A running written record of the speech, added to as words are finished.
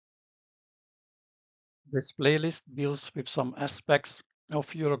This playlist deals with some aspects of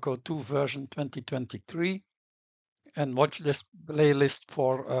Eurocode 2 version 2023, and watch this playlist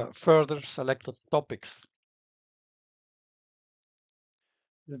for further selected topics.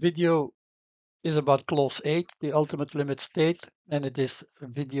 The video is about clause 8, the ultimate limit state, and it is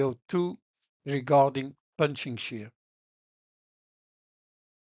video 2 regarding punching shear.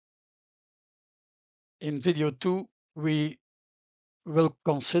 In video 2, we will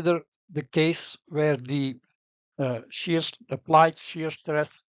consider the case where the applied shear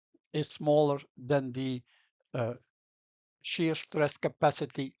stress is smaller than the shear stress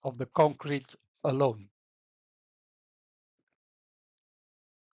capacity of the concrete alone.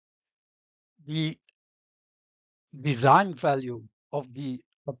 The design value of the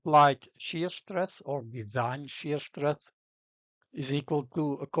applied shear stress or design shear stress is equal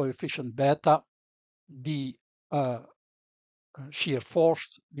to a coefficient beta, the shear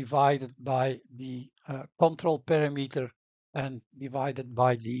force divided by the control parameter and divided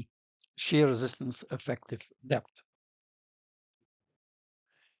by the shear resistance effective depth.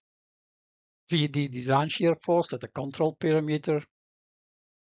 VD design shear force at the control parameter.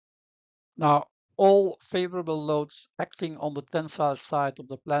 Now, all favorable loads acting on the tensile side of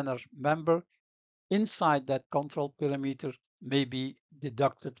the planar member inside that control parameter may be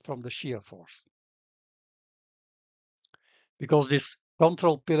deducted from the shear force. Because this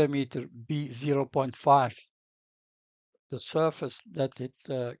control parameter B0.5, the surface that it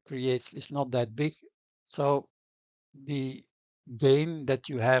creates is not that big, so the gain that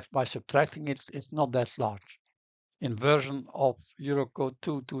you have by subtracting it is not that large. In version of Eurocode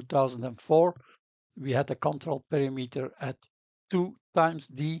 2 2004, we had a control parameter at 2 times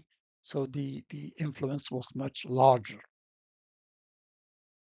D, so the influence was much larger.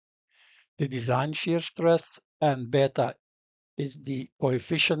 The design shear stress and beta is the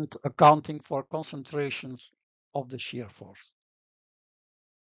coefficient accounting for concentrations of the shear force.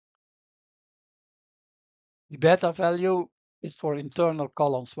 The beta value is for internal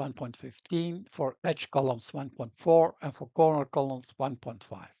columns 1.15, for edge columns 1.4, and for corner columns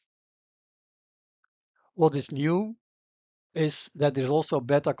 1.5. What is new is that there's also a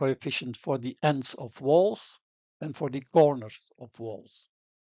beta coefficient for the ends of walls and for the corners of walls.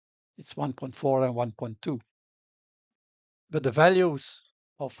 It's 1.4 and 1.2. But the values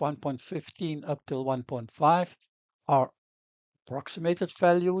of 1.15 up till 1.5 are approximated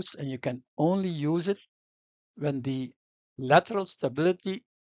values, and you can only use it when the lateral stability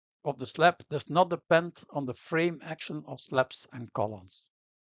of the slab does not depend on the frame action of slabs and columns.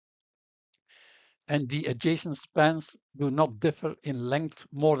 And the adjacent spans do not differ in length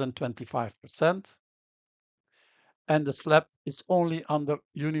more than 25%. And the slab is only under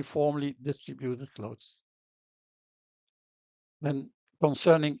uniformly distributed loads. Then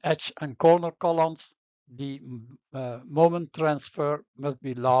concerning edge and corner columns, the moment transfer must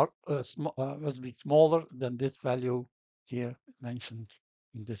be smaller than this value here mentioned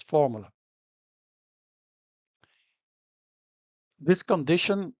in this formula. This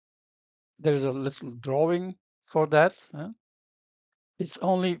condition, there is a little drawing for that. It's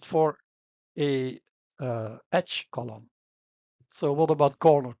only for a edge column. So what about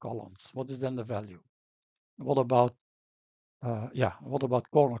corner columns? What is then the value? What about what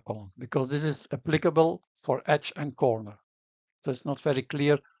about corner column? Because this is applicable for edge and corner. So it's not very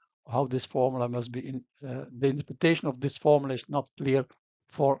clear how this formula must be the interpretation of this formula is not clear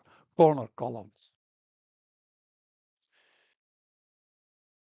for corner columns.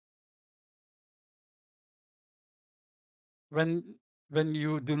 When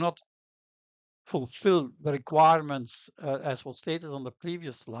you do not fulfill the requirements as was stated on the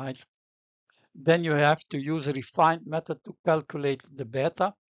previous slide, then you have to use a refined method to calculate the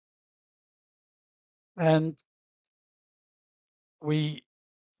beta. And we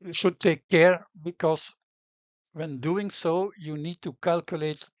should take care, because when doing so, you need to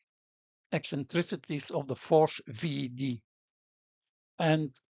calculate eccentricities of the force VED. And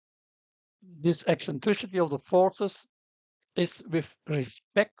this eccentricity of the forces is with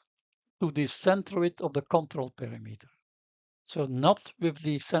respect to the centroid of the control parameter. So not with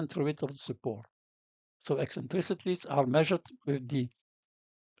the centroid of the support. So eccentricities are measured with the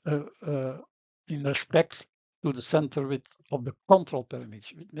in respect to the centroid of the control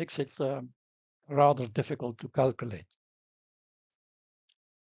parameter. It makes it rather difficult to calculate.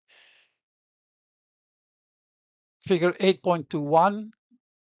 Figure 8.21,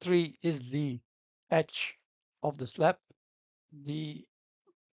 3 is the edge of the slab. The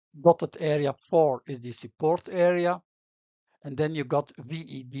dotted area 4 is the support area. And then you got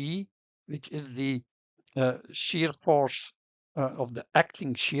VED, which is the shear force of the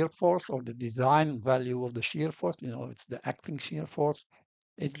acting shear force, or the design value of the shear force, it's the acting shear force,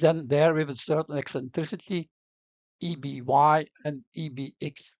 it's then there with a certain eccentricity, EBY and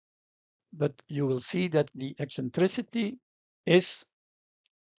EBX. But you will see that the eccentricity is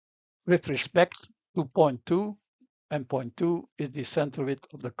with respect to point 2, and point 2 is the center width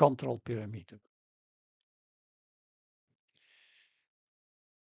of the control perimeter.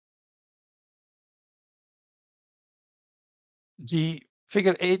 The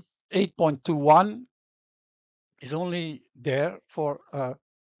figure 8.21 is only there for a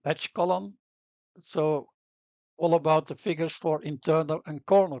edge column. So all about the figures for internal and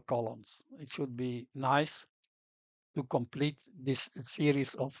corner columns. It should be nice to complete this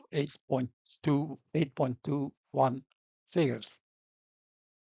series of 8.21 figures.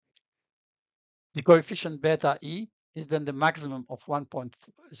 The coefficient beta E is then the maximum of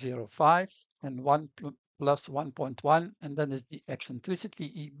 1.05 and 1 plus 1.1, and then is the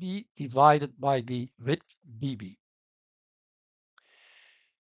eccentricity EB divided by the width BB.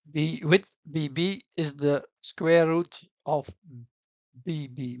 The width BB is the square root of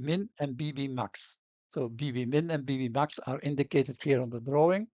BB min and BB max. So BB min and BB max are indicated here on the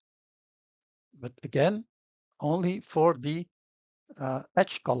drawing, but again, only for the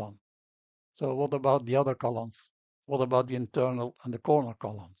edge column. So what about the other columns? What about the internal and the corner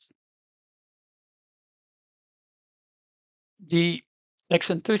columns? The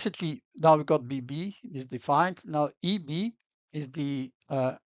eccentricity, now we got BB is defined. Now EB is the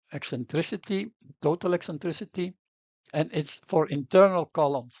eccentricity, total eccentricity, and it's for internal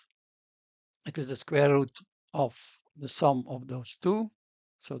columns. It is the square root of the sum of those two.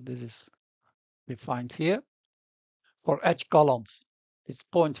 So this is defined here. For edge columns, it's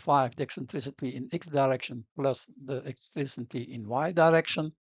 0.5 the eccentricity in x direction plus the eccentricity in y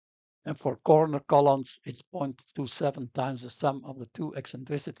direction. And for corner columns, it's 0.27 times the sum of the two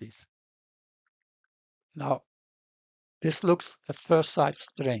eccentricities. Now, this looks at first sight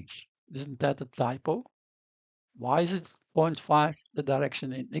strange. Isn't that a typo? Why is it 0.5 the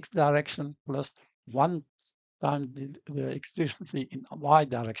direction in x direction plus 1 times the eccentricity in y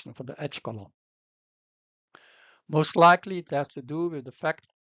direction for the edge column? Most likely it has to do with the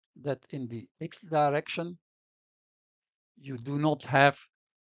fact that in the x direction, you do not have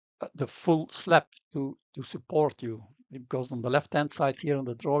the full slab to support you, because on the left hand side here on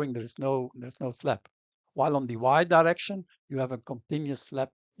the drawing there's no slab, while on the y direction you have a continuous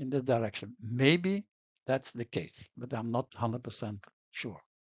slab in the direction. Maybe that's the case, but I'm not 100% sure.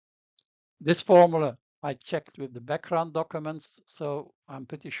 This formula I checked with the background documents, so I'm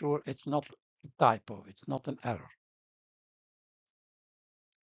pretty sure it's not a typo, it's not an error.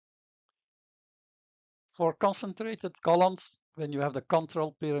 For concentrated columns, when you have the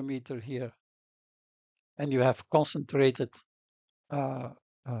control perimeter here and you have concentrated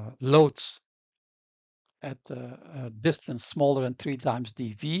loads at a distance smaller than 3 times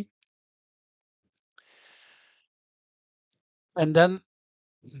dV. And then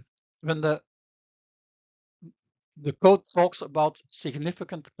when the code talks about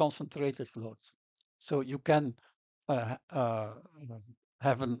significant concentrated loads, so you can have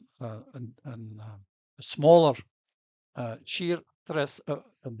a smaller shear stress, a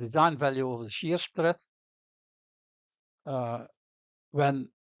design value of the shear stress when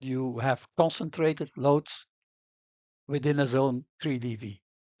you have concentrated loads within a zone 3 dV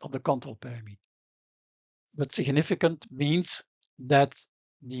of the control parameter. But significant means that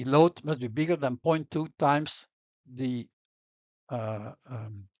the load must be bigger than 0.2 times the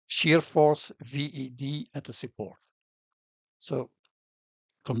shear force VED at the support. So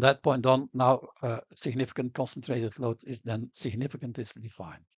from that point on, now significant concentrated load is then significant is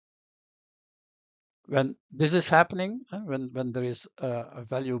defined. When this is happening, when there is a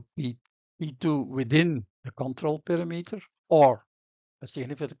value P2 within the control perimeter, or a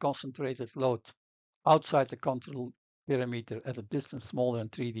significant concentrated load outside the control perimeter at a distance smaller than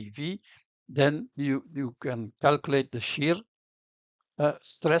 3 dV, then you can calculate the shear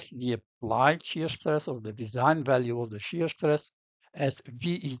stress, the applied shear stress, or the design value of the shear stress as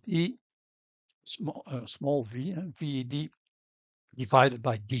VED, small v, VED divided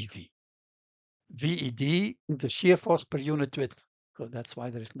by dV. VED is the shear force per unit width, so that's why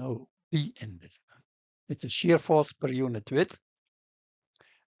there is no P in this. It's a shear force per unit width,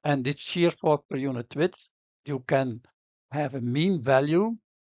 and this shear force per unit width, you can have a mean value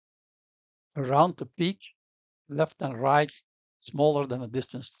around the peak, left and right, smaller than a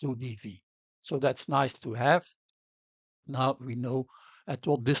distance 2 dV. So that's nice to have. Now we know at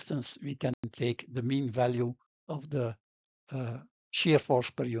what distance we can take the mean value of the shear force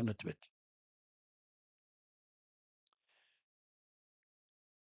per unit width.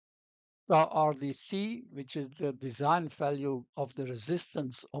 tau RDC, which is the design value of the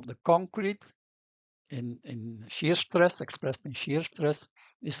resistance of the concrete in shear stress, expressed in shear stress,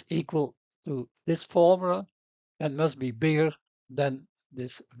 is equal to this formula and must be bigger than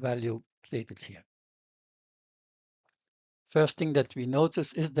this value stated here. First thing that we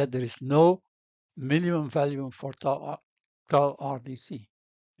notice is that there is no minimum value for tau RDC.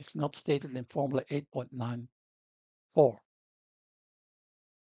 It's not stated in formula 8.94.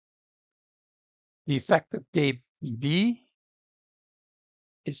 The factor KPB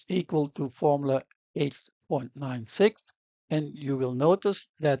is equal to formula 8.96, and you will notice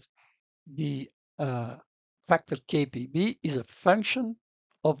that the factor KPB is a function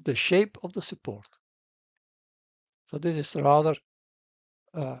of the shape of the support. So this is rather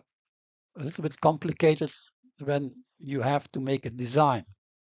a little bit complicated when you have to make a design.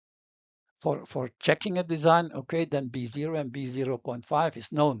 For checking a design, okay, then B0 and B0.5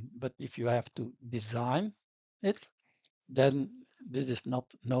 is known. But if you have to design it, then this is not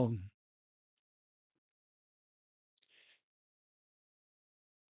known.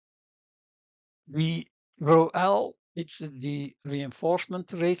 The rho L, it's the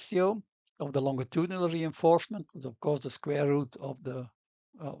reinforcement ratio of the longitudinal reinforcement. Is of course the square root of the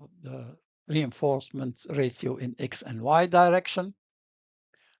reinforcement ratio in X and Y direction.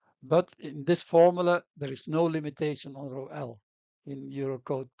 But in this formula, there is no limitation on rho L. In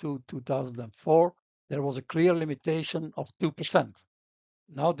Eurocode 2 2004, there was a clear limitation of 2%.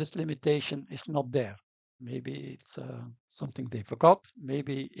 Now this limitation is not there. Maybe it's something they forgot.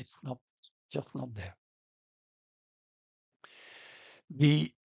 Maybe it's not just not there.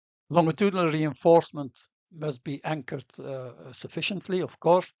 The longitudinal reinforcement must be anchored sufficiently, of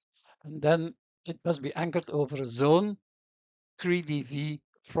course, and then it must be anchored over a zone 3 dV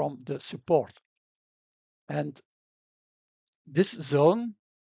from the support. And this zone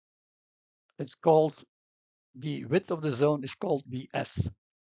is called, the width of the zone is called BS.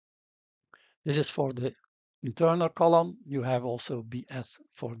 This is for the internal column. You have also BS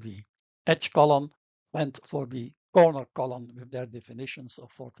for the edge column and for the corner column with their definitions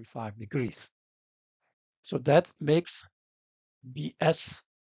of 45 degrees. So that makes BS,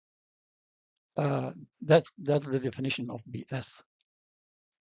 that's the definition of BS.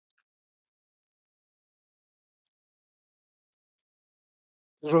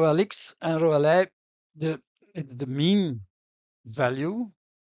 Rho LX and rho LI, it's the mean value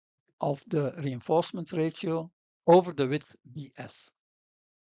of the reinforcement ratio over the width BS.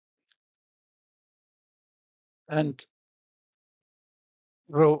 And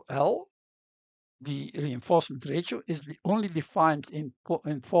rho L, the reinforcement ratio, is only defined in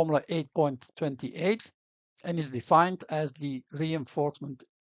formula 8.28 and is defined as the reinforcement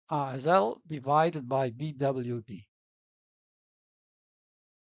ASL divided by BWD.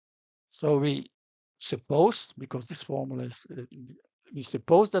 So we suppose, because this formula is, we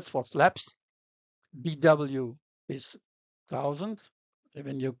suppose that for slabs, BW is 1000.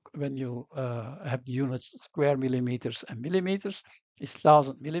 When you have the units square millimeters and millimeters, it's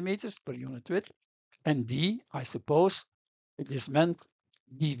 1000 millimeters per unit width. And D, I suppose, it is meant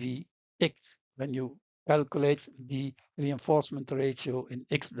dVx when you calculate the reinforcement ratio in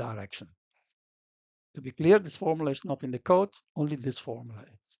X direction. To be clear, this formula is not in the code, only this formula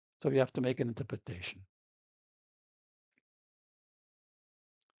is. So you have to make an interpretation.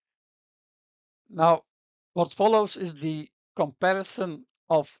 Now, what follows is the comparison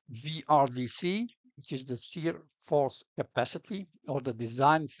of VRDC, which is the shear force capacity, or the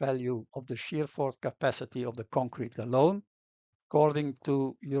design value of the shear force capacity of the concrete alone, according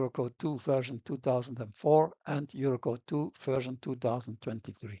to Eurocode 2 version 2004 and Eurocode 2 version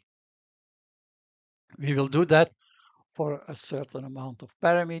 2023. We will do that for a certain amount of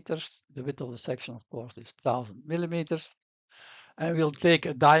parameters. The width of the section, of course, is 1000 millimeters. And we'll take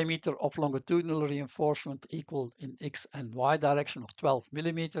a diameter of longitudinal reinforcement equal in X and Y direction of 12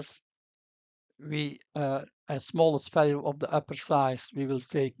 millimeters. We, as smallest value of the upper size, we will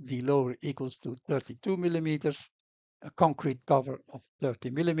take the lower equals to 32 millimeters, a concrete cover of 30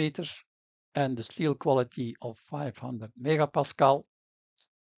 millimeters, and the steel quality of 500 megapascal.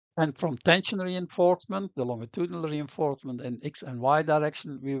 And from tension reinforcement, the longitudinal reinforcement in X and Y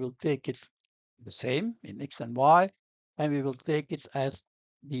direction, we will take it the same in X and Y, and we will take it as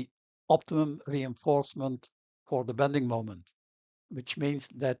the optimum reinforcement for the bending moment, which means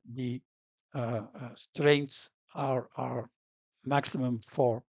that the strains are maximum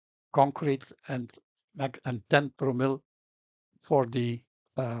for concrete and 10 per mil for the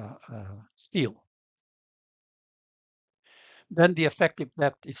steel. Then the effective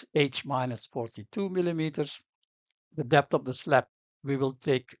depth is H minus 42 millimeters. The depth of the slab, we will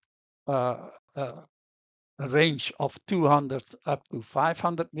take a range of 200 up to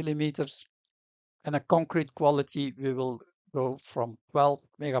 500 millimeters. And a concrete quality, we will go from 12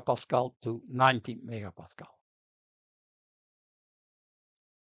 megapascal to 90 megapascal.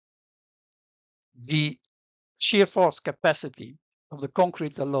 The shear force capacity of the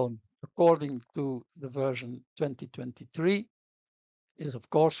concrete alone, according to the version 2023, is of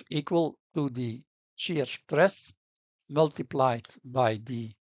course equal to the shear stress multiplied by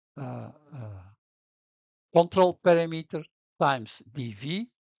the control parameter times dV,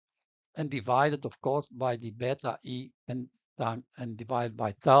 and divided, of course, by the beta E and divided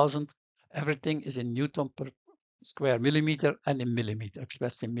by 1000. Everything is in Newton per square millimeter and in millimeter,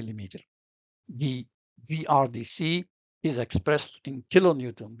 expressed in millimeter. The VRDC is expressed in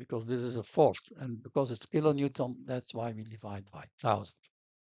kilonewton because this is a force, and because it's kilonewton, that's why we divide by 1000.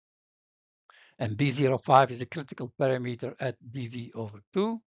 And B05 is a critical parameter at dV over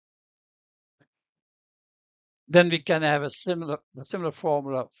 2. Then we can have a similar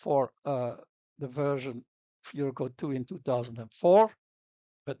formula for the version of Eurocode 2 in 2004,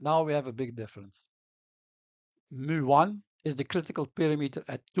 but now we have a big difference. Mu1 is the critical parameter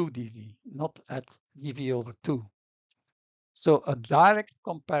at 2 dV, not at dV over 2. So a direct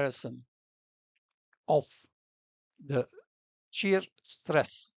comparison of the shear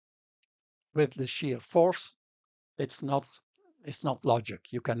stress with the shear force, it's not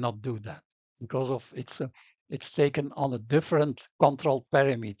logic. You cannot do that because of it's taken on a different control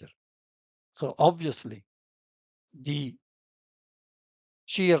parameter. So obviously, the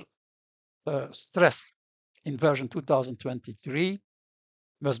shear stress in version 2023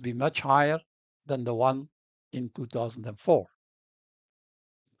 must be much higher than the one in 2004.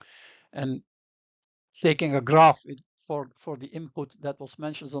 And taking a graph for the input that was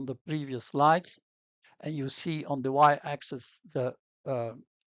mentioned on the previous slides, and you see on the y-axis the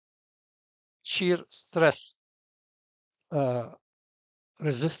shear stress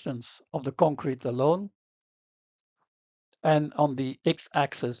resistance of the concrete alone, and on the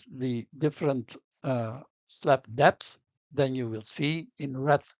x-axis the different slab depths, then you will see in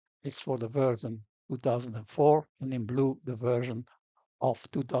red it's for the version 2004 and in blue the version of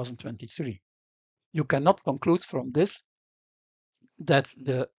 2023. You cannot conclude from this that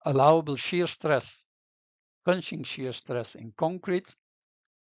the allowable shear stress, punching shear stress in concrete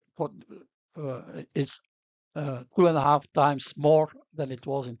is 2.5 times more than it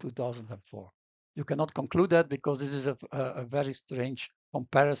was in 2004. You cannot conclude that because this is a very strange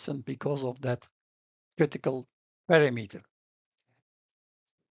comparison because of that critical parameter.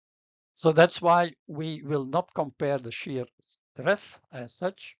 So that's why we will not compare the shear stress as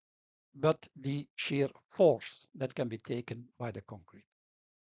such, but the shear force that can be taken by the concrete.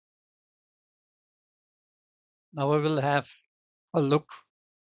 Now we will have a look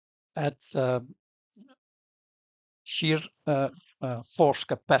at shear force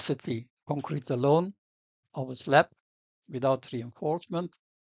capacity concrete alone of a slab without reinforcement.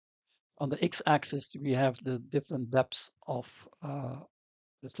 On the x-axis, we have the different depths of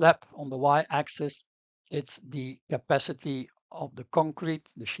the slab. On the y-axis, it's the capacity of the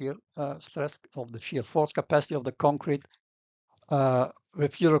concrete, the shear stress of the shear force capacity of the concrete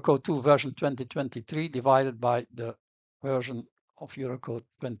with Eurocode 2 version 2023 divided by the version of Eurocode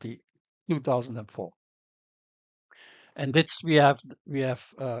 2004. And this we have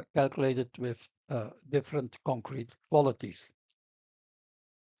calculated with different concrete qualities.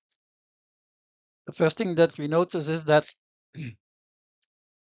 The first thing that we notice is that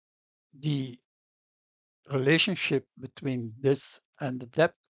the relationship between this and the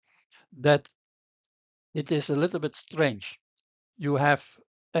depth, that it is a little bit strange. You have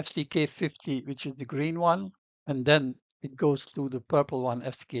FCK 50, which is the green one, and then it goes to the purple one,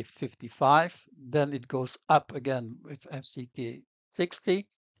 FCK 55. Then it goes up again with FCK 60.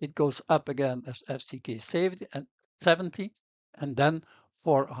 It goes up again as FCK 70, and then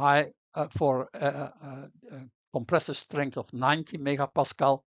for compressive strength of 90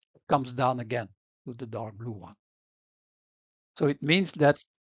 megapascal, it comes down again to the dark blue one. So it means that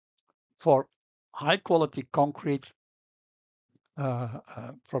for high quality concrete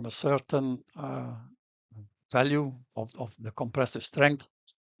from a certain value of the compressive strength,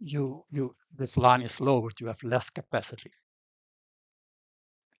 this line is lowered, you have less capacity.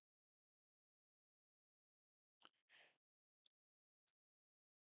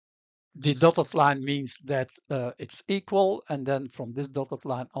 The dotted line means that it's equal, and then from this dotted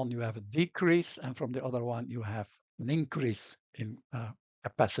line on you have a decrease, and from the other one you have an increase in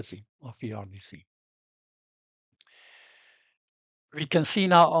capacity of VRDC. We can see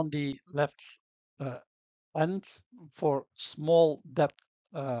now on the left end for small depth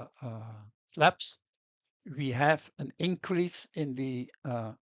slabs, we have an increase in the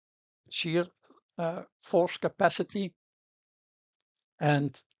shear force capacity,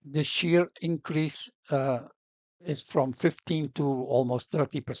 and the shear increase is from 15 to almost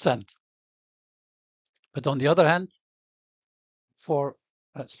 30%. But on the other hand, for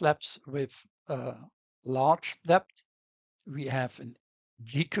slabs with large depth, we have a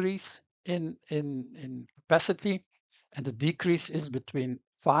decrease in capacity, and the decrease is between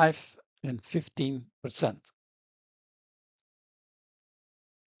 5 and 15%.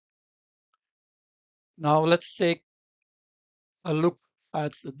 Now let's take a look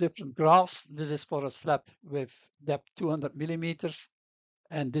at the different graphs. This is for a slab with depth 200 millimeters,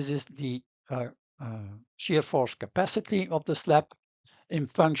 and this is the shear force capacity of the slab in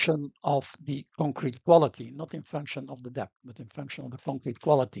function of the concrete quality, not in function of the depth, but in function of the concrete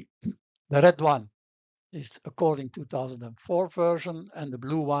quality. The red one is according to 2004 version, and the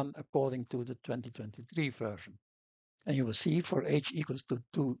blue one according to the 2023 version. And you will see for H equals to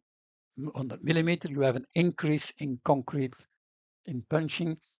 200 millimeter, you have an increase in concrete, in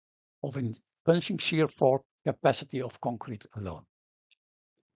punching shear force capacity of concrete alone.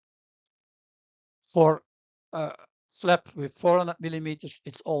 For a slab with 400 millimeters,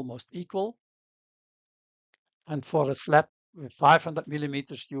 it's almost equal. And for a slab with 500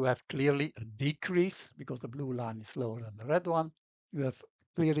 millimeters, you have clearly a decrease because the blue line is lower than the red one. You have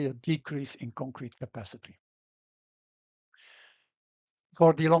clearly a decrease in concrete capacity.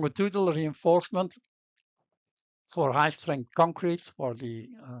 For the longitudinal reinforcement, for high strength concrete, for the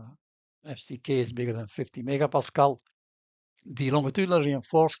FCK is bigger than 50 megapascal, the longitudinal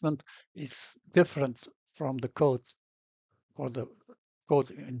reinforcement is different from the code for the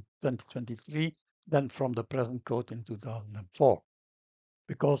code in 2023 than from the present code in 2004,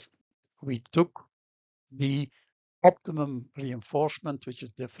 because we took the optimum reinforcement, which is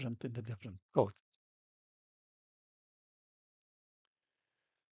different in the different code.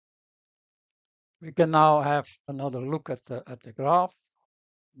 We can now have another look at the graph.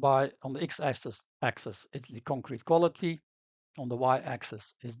 On the x-axis it's the concrete quality. On the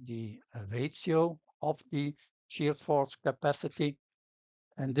y-axis is the ratio of the shear force capacity.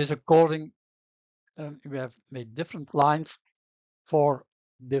 And this according, we have made different lines for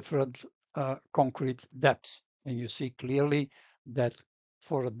different concrete depths. And you see clearly that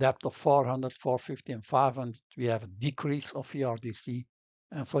for a depth of 400, 450, and 500, we have a decrease of ERDC,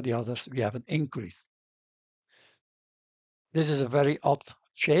 and for the others, we have an increase. This is a very odd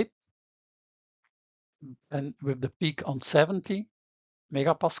shape, and with the peak on 70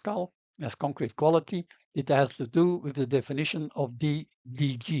 megapascal as concrete quality, it has to do with the definition of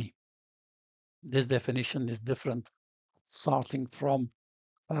DDG. This definition is different starting from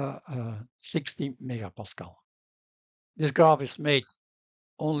 60 megapascal. This graph is made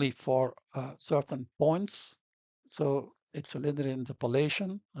only for certain points, so it's a linear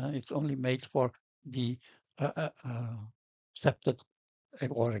interpolation. It's only made for the accepted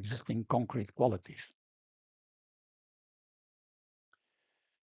or existing concrete qualities.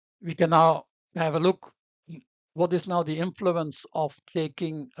 We can now have a look. What is now the influence of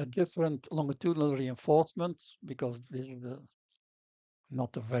taking a different longitudinal reinforcement, because this is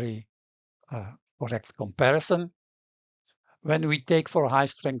not a very correct comparison. When we take for high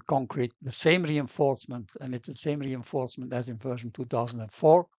strength concrete the same reinforcement, and it's the same reinforcement as in version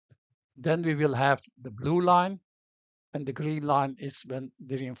 2004, then we will have the blue line, and the green line is when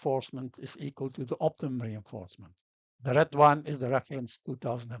the reinforcement is equal to the optimum reinforcement. The red one is the reference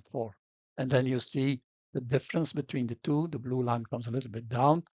 2004. And then you see the difference between the two. The blue line comes a little bit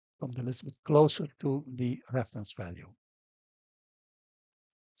down, comes a little bit closer to the reference value.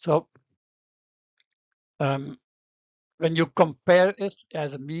 So when you compare it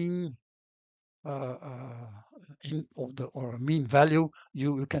as a mean or a mean value,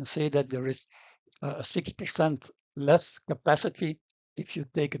 you can say that there is a 6% less capacity if you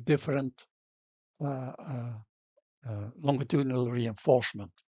take a different longitudinal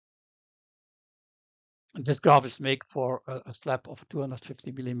reinforcement. And this graph is made for a slab of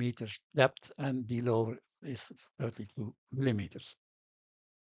 250 millimeters depth, and the lower is 32 millimeters.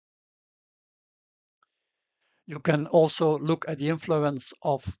 You can also look at the influence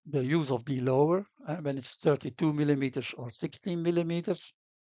of the use of the lower when it's 32 millimeters or 16 millimeters.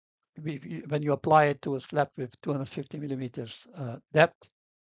 When you apply it to a slab with 250 millimeters depth,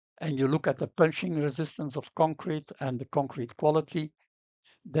 and you look at the punching resistance of concrete and the concrete quality,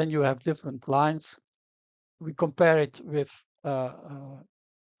 then you have different lines. We compare it with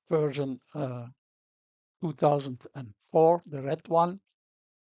version 2004, the red one,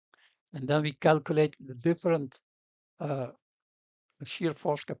 and then we calculate the different shear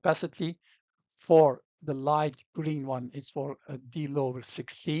force capacity for the light green one is for D lower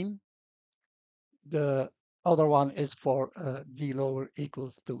 16. The other one is for D lower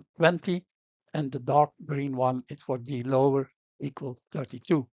equals to 20. And the dark green one is for D lower equals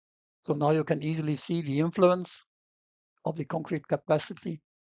 32. So now you can easily see the influence of the concrete capacity,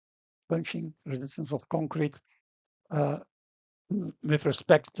 punching resistance of concrete with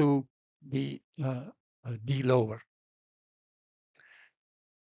respect to the D lower.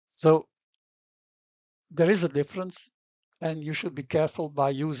 So there is a difference, and you should be careful by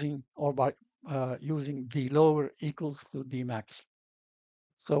using using D lower equals to D max.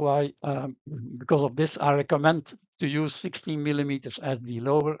 So because of this, I recommend to use 16 millimeters as D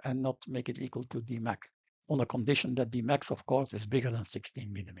lower and not make it equal to D max, on a condition that D max, of course, is bigger than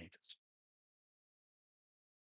 16 millimeters.